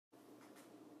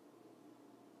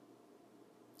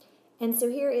And so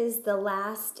here is the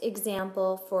last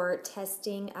example for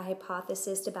testing a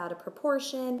hypothesis about a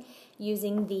proportion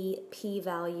using the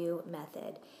p-value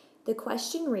method. The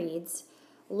question reads,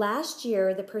 last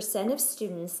year the percent of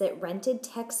students that rented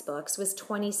textbooks was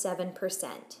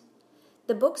 27%.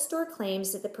 The bookstore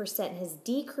claims that the percent has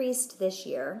decreased this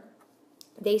year.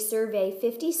 They survey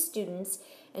 50 students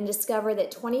and discover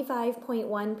that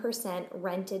 25.1%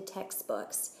 rented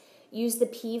textbooks. Use the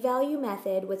p-value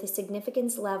method with a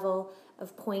significance level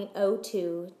of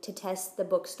 0.02 to test the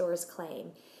bookstore's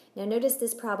claim. Now notice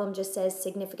this problem just says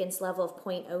significance level of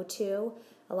 0.02.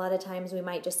 A lot of times we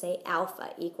might just say alpha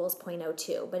equals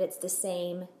 0.02, but it's the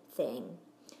same thing.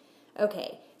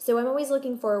 Okay, so I'm always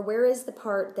looking for where is the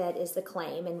part that is the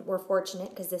claim, and we're fortunate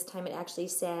because this time it actually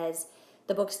says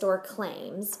the bookstore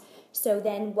claims. So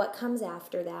then what comes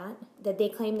after that? That they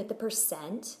claim that the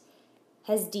percent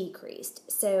has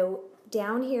decreased. So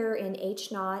down here in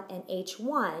H0 and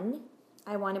H1,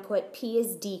 I want to put P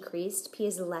is decreased, P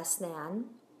is less than.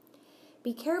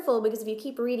 Be careful because if you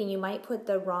keep reading, you might put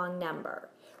the wrong number.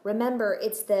 Remember,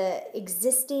 it's the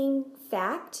existing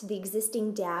fact, the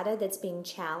existing data that's being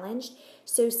challenged.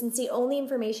 So since the only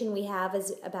information we have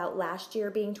is about last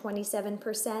year being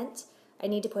 27%, I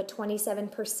need to put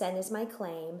 27% as my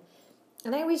claim.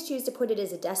 And I always choose to put it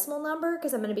as a decimal number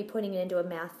because I'm going to be putting it into a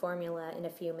math formula in a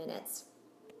few minutes.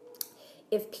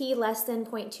 If P less than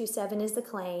 0.27 is the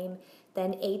claim,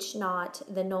 then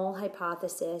H0, the null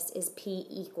hypothesis, is P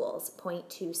equals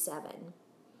 0.27.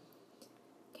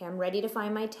 Okay, I'm ready to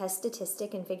find my test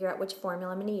statistic and figure out which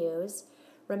formula I'm going to use.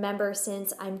 Remember,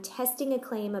 since I'm testing a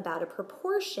claim about a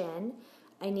proportion,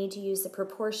 I need to use the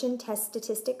proportion test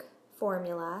statistic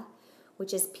formula,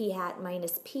 which is p hat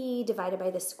minus p divided by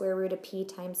the square root of p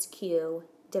times q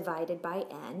divided by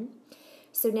n.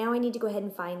 So now I need to go ahead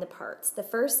and find the parts. The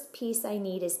first piece I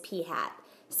need is p hat.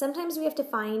 Sometimes we have to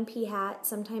find p hat,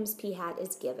 sometimes p hat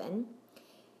is given.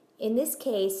 In this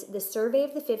case, the survey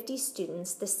of the 50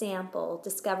 students, the sample,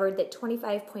 discovered that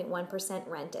 25.1%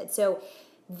 rented. So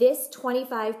this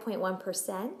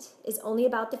 25.1% is only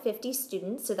about the 50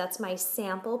 students, so that's my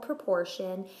sample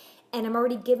proportion, and I'm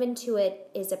already given to it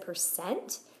is a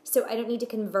percent, so I don't need to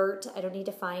convert, I don't need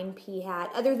to find p hat,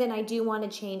 other than I do want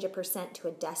to change a percent to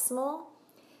a decimal.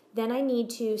 Then I need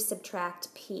to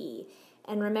subtract p.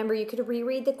 And remember, you could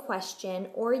reread the question,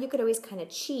 or you could always kind of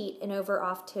cheat and over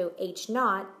off to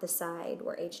H0, the side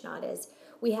where H0 is.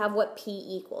 We have what p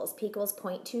equals. P equals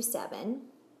 0.27.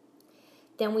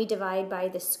 Then we divide by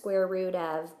the square root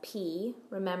of p.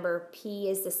 Remember, p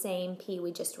is the same p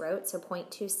we just wrote, so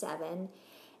 0.27.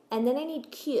 And then I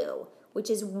need q, which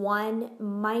is 1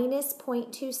 minus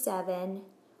 0.27,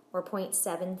 or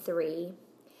 0.73.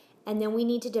 And then we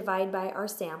need to divide by our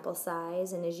sample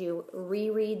size. And as you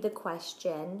reread the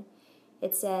question,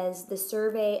 it says the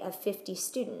survey of 50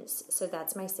 students. So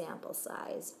that's my sample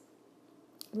size.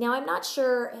 Now, I'm not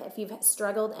sure if you've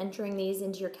struggled entering these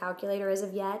into your calculator as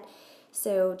of yet,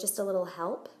 so just a little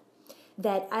help.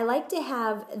 That I like to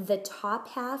have the top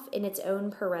half in its own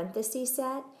parenthesis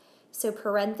set. So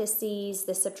parentheses,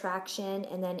 the subtraction,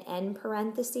 and then end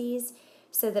parentheses,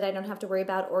 so that I don't have to worry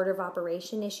about order of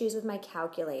operation issues with my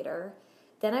calculator.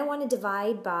 Then I want to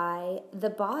divide by the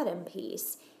bottom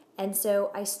piece. And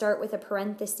so I start with a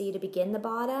parenthesis to begin the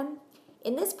bottom.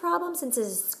 In this problem, since it's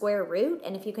a square root,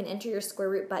 and if you can enter your square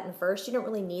root button first, you don't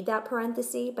really need that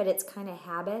parenthesis, but it's kind of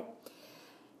habit.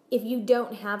 If you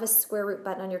don't have a square root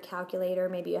button on your calculator,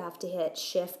 maybe you have to hit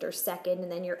shift or second and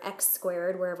then your x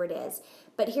squared, wherever it is.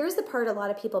 But here's the part a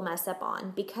lot of people mess up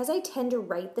on. Because I tend to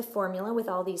write the formula with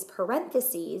all these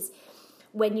parentheses,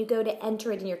 when you go to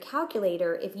enter it in your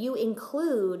calculator, if you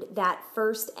include that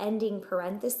first ending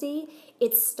parenthesis,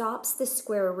 it stops the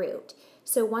square root.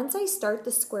 So once I start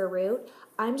the square root,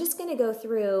 I'm just going to go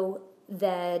through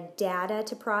the data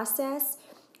to process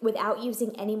without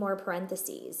using any more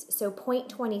parentheses. So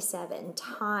 0.27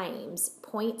 times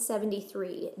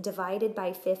 0.73 divided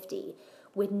by 50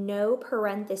 with no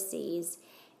parentheses,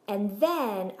 and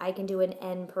then I can do an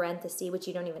end parenthesis, which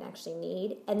you don't even actually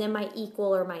need, and then my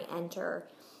equal or my enter.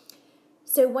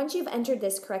 So once you've entered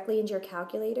this correctly into your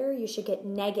calculator, you should get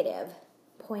negative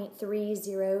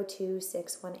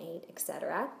 0.302618,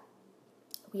 etc.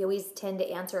 We always tend to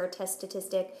answer our test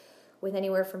statistic with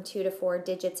anywhere from 2 to 4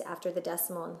 digits after the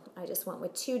decimal, and I just went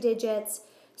with 2 digits,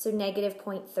 so negative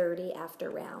 0.30 after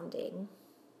rounding.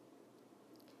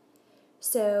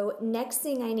 So next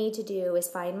thing I need to do is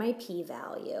find my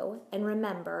p-value, and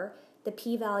remember, the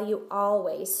p-value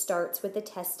always starts with the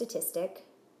test statistic,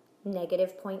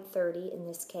 negative 0.30 in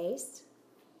this case.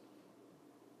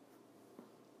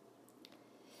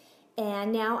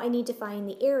 And now I need to find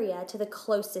the area to the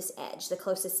closest edge, the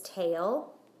closest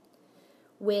tail,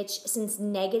 which since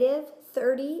negative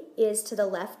 30 is to the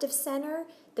left of center,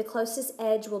 the closest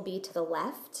edge will be to the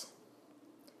left,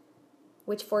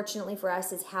 which fortunately for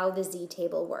us is how the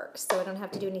z-table works. So I don't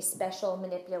have to do any special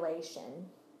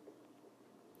manipulation.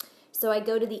 So I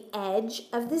go to the edge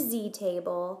of the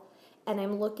z-table and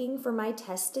I'm looking for my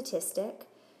test statistic.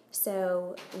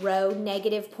 So row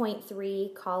negative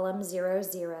 0.3, column 0,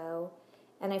 0,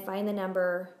 and I find the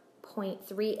number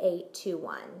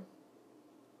 0.3821.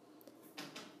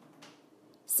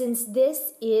 Since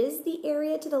this is the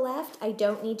area to the left, I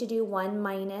don't need to do 1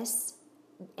 minus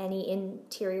any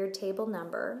interior table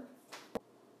number.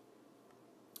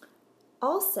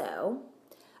 Also,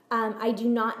 I do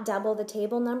not double the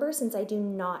table number since I do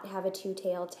not have a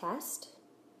two-tail test.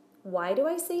 Why do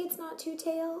I say it's not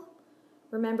two-tail?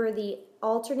 Remember, the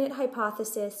alternate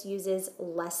hypothesis uses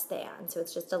less than, so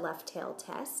it's just a left-tail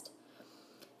test.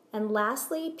 And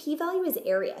lastly, p-value is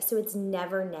area, so it's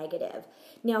never negative.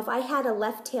 Now, if I had a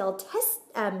left-tail test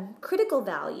critical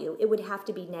value, it would have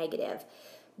to be negative.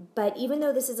 But even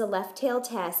though this is a left-tail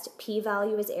test,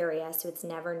 p-value is area, so it's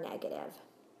never negative.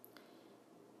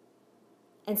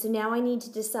 And so now I need to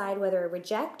decide whether I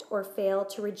reject or fail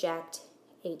to reject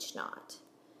H naught.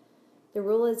 The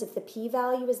rule is if the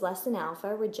p-value is less than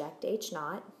alpha, reject H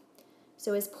naught.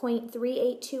 So is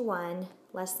 0.3821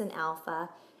 less than alpha?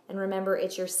 And remember,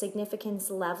 it's your significance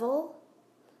level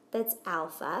that's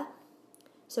alpha,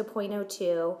 so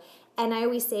 0.02. And I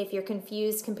always say if you're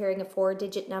confused comparing a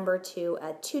 4-digit number to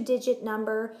a 2-digit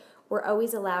number, we're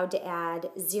always allowed to add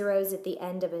zeros at the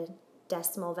end of a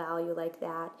decimal value like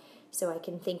that. So I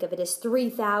can think of it as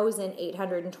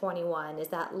 3,821. Is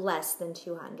that less than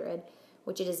 200?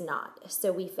 Which it is not.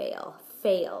 So we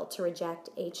fail to reject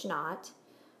H naught.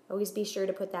 Always be sure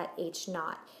to put that H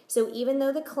naught. So even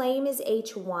though the claim is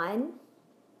H1,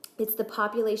 it's the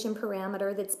population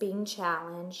parameter that's being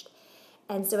challenged.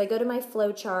 And so I go to my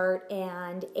flow chart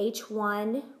and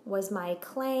H1 was my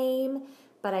claim,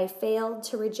 but I failed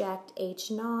to reject H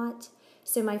naught.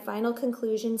 So my final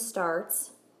conclusion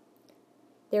starts,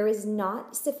 there is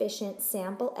not sufficient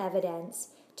sample evidence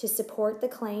to support the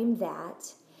claim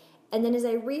that. And then as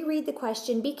I reread the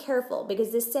question, be careful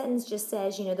because this sentence just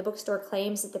says, the bookstore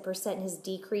claims that the percent has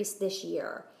decreased this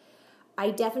year.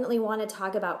 I definitely want to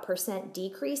talk about percent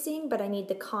decreasing, but I need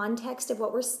the context of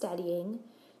what we're studying,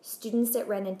 students that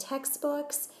rented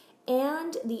textbooks,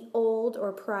 and the old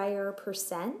or prior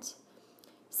percent.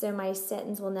 So my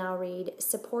sentence will now read,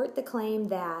 support the claim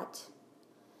that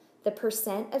the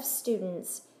percent of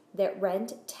students that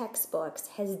rent textbooks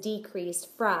has decreased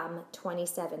from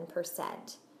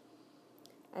 27%.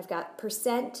 I've got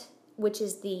percent, which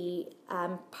is the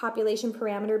population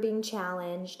parameter being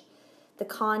challenged, the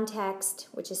context,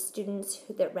 which is students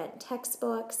that rent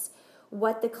textbooks,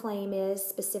 what the claim is,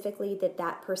 specifically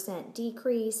that percent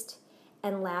decreased,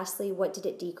 and lastly, what did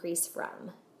it decrease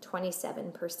from?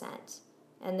 27%.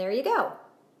 And there you go.